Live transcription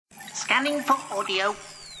Scanning for audio.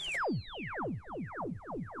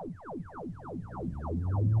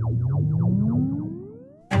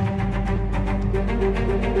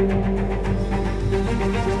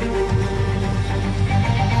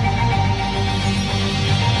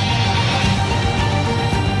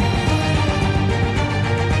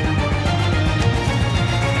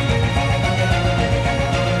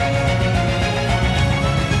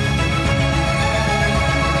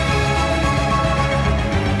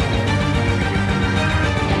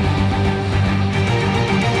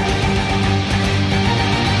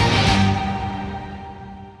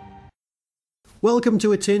 Welcome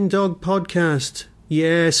to a Tin Dog podcast.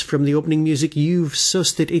 Yes, from the opening music you've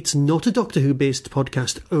sussed it. It's not a Doctor Who based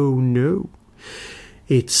podcast. Oh no.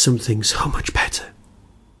 It's something so much better.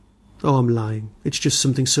 Oh, I'm lying. It's just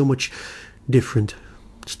something so much different.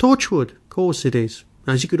 It's Torchwood. Of course it is.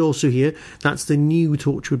 As you could also hear, that's the new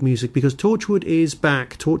Torchwood music because Torchwood is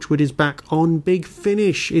back. Torchwood is back on Big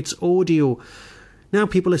Finish. It's audio. Now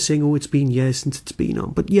people are saying, oh, it's been years since it's been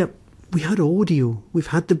on. But yep. We had audio. We've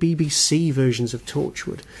had the BBC versions of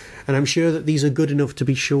Torchwood. And I'm sure that these are good enough to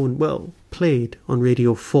be shown, well, played on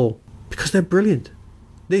Radio 4. Because they're brilliant.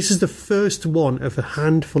 This is the first one of a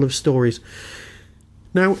handful of stories.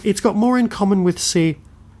 Now, it's got more in common with, say,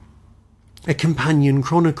 a companion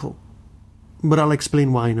chronicle. But I'll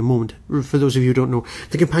explain why in a moment. For those of you who don't know,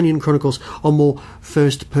 the companion chronicles are more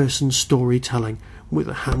first-person storytelling with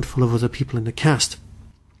a handful of other people in the cast.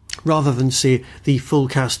 Rather than, say, the full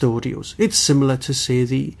cast audios. It's similar to, say,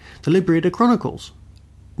 the Liberator Chronicles,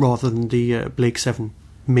 rather than the Blake 7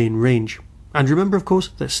 main range. And remember, of course,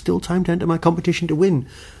 there's still time to enter my competition to win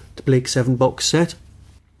the Blake 7 box set.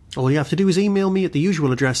 All you have to do is email me at the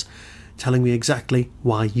usual address, telling me exactly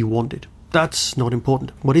why you want it. That's not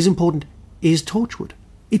important. What is important is Torchwood.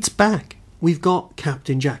 It's back. We've got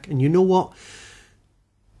Captain Jack. And you know what?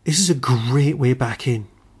 This is a great way back in.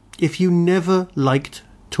 If you never liked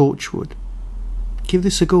Torchwood, give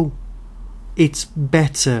this a go. It's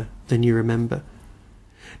better than you remember.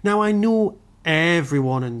 Now, I know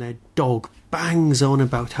everyone and their dog bangs on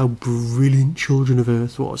about how brilliant Children of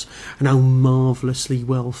Earth was and how marvellously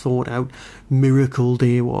well thought out Miracle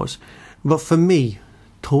Day was. But for me,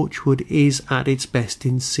 Torchwood is at its best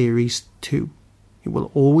in Series 2. It will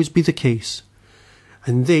always be the case.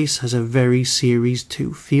 And this has a very Series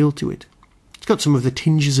 2 feel to it. It's got some of the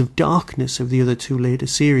tinges of darkness of the other two later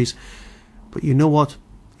series. But you know what?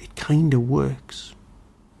 It kind of works.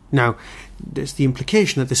 Now, there's the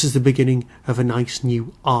implication that this is the beginning of a nice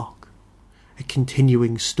new arc. A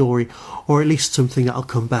continuing story, or at least something that'll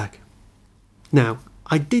come back. Now,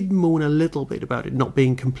 I did moan a little bit about it not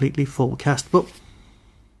being completely full cast, but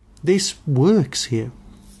this works here.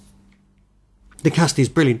 The cast is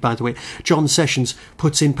brilliant, by the way. John Sessions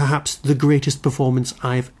puts in perhaps the greatest performance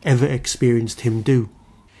I've ever experienced him do.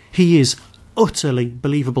 He is utterly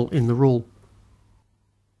believable in the role.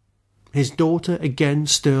 His daughter, again,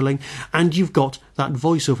 sterling, and you've got that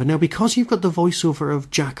voiceover. Now, because you've got the voiceover of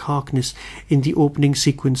Jack Harkness in the opening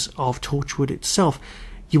sequence of Torchwood itself,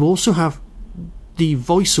 you also have the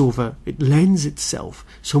voiceover. It lends itself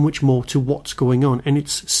so much more to what's going on, and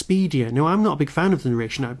it's speedier. Now, I'm not a big fan of the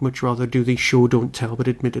narration. I'd much rather do the show don't tell, but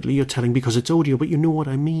admittedly you're telling because it's audio, but you know what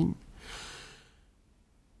I mean.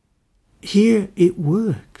 Here it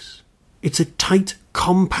works. It's a tight,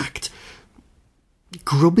 compact,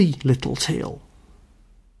 grubby little tale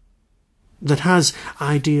that has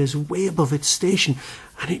ideas way above its station,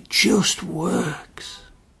 and it just works.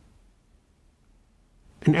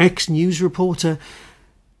 An ex-news reporter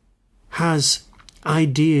has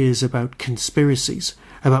ideas about conspiracies,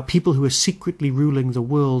 about people who are secretly ruling the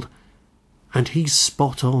world, and he's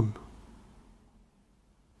spot on.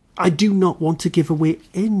 I do not want to give away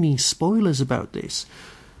any spoilers about this,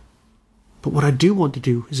 but what I do want to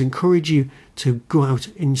do is encourage you to go out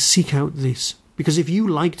and seek out this, because if you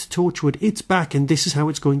liked Torchwood, it's back and this is how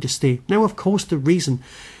it's going to stay. Now, of course, the reason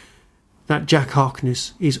that Jack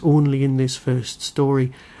Harkness is only in this first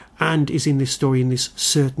story and is in this story in this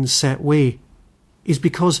certain set way is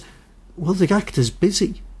because, well, the actor's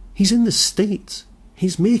busy. He's in the States.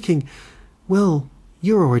 He's making, well,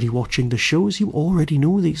 you're already watching the shows. You already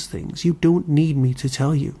know these things. You don't need me to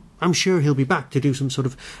tell you. I'm sure he'll be back to do some sort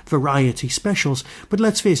of variety specials, but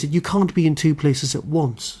let's face it, you can't be in two places at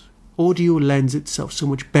once. Audio lends itself so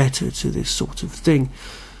much better to this sort of thing.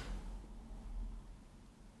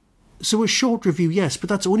 So a short review, yes, but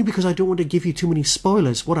that's only because I don't want to give you too many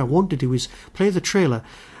spoilers. What I want to do is play the trailer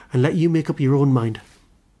and let you make up your own mind.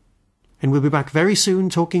 And we'll be back very soon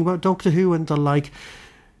talking about Doctor Who and the like.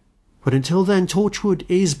 But until then, Torchwood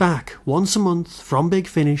is back once a month from Big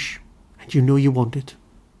Finish, and you know you want it.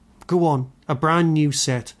 Go on, a brand new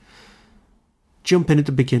set. Jump in at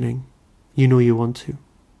the beginning. You know you want to.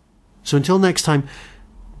 So until next time,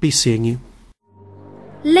 be seeing you.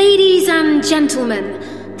 Ladies and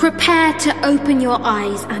gentlemen, prepare to open your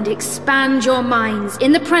eyes and expand your minds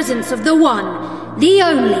in the presence of the one, the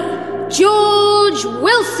only, George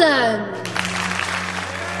Wilson!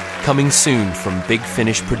 Coming soon from Big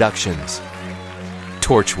Finish Productions.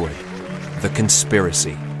 Torchwood, The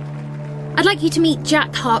Conspiracy. I'd like you to meet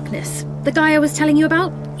Jack Harkness, the guy I was telling you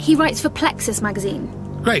about. He writes for Plexus magazine.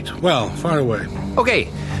 Great. Well, fire away. Okay,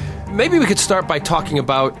 maybe we could start by talking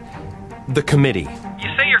about the committee. You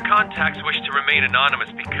say your contacts wish to remain anonymous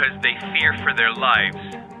because they fear for their lives.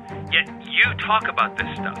 Yet you talk about this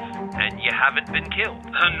stuff, and you haven't been killed.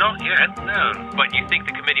 Not yet, no. But you think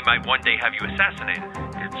the committee might one day have you assassinated?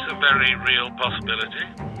 It's a very real possibility.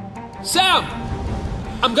 Sam!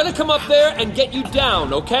 I'm gonna come up there and get you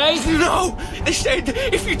down, okay? No! They said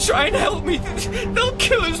if you try and help me, they'll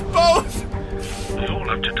kill us both! We all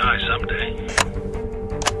have to die someday.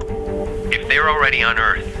 If they're already on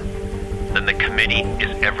Earth, then the committee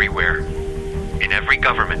is everywhere. In every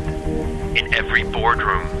government, in every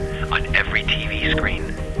boardroom, on every TV screen.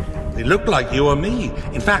 They look like you or me.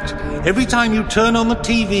 In fact, every time you turn on the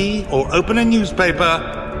TV or open a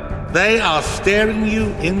newspaper, they are staring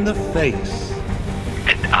you in the face.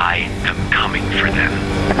 And I am coming for them.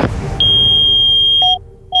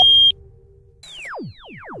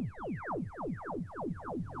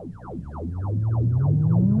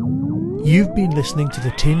 You've been listening to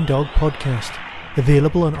the Tin Dog Podcast,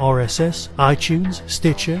 available on RSS, iTunes,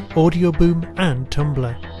 Stitcher, Audio Boom and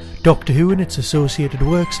Tumblr. Doctor Who and its associated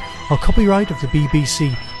works are copyright of the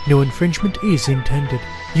BBC. No infringement is intended.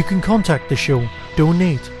 You can contact the show,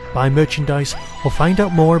 donate, buy merchandise or find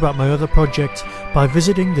out more about my other projects by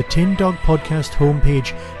visiting the Tin Dog Podcast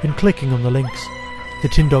homepage and clicking on the links. The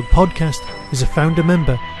Tin Dog Podcast is a founder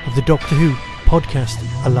member of the Doctor Who Podcast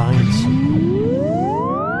Alliance.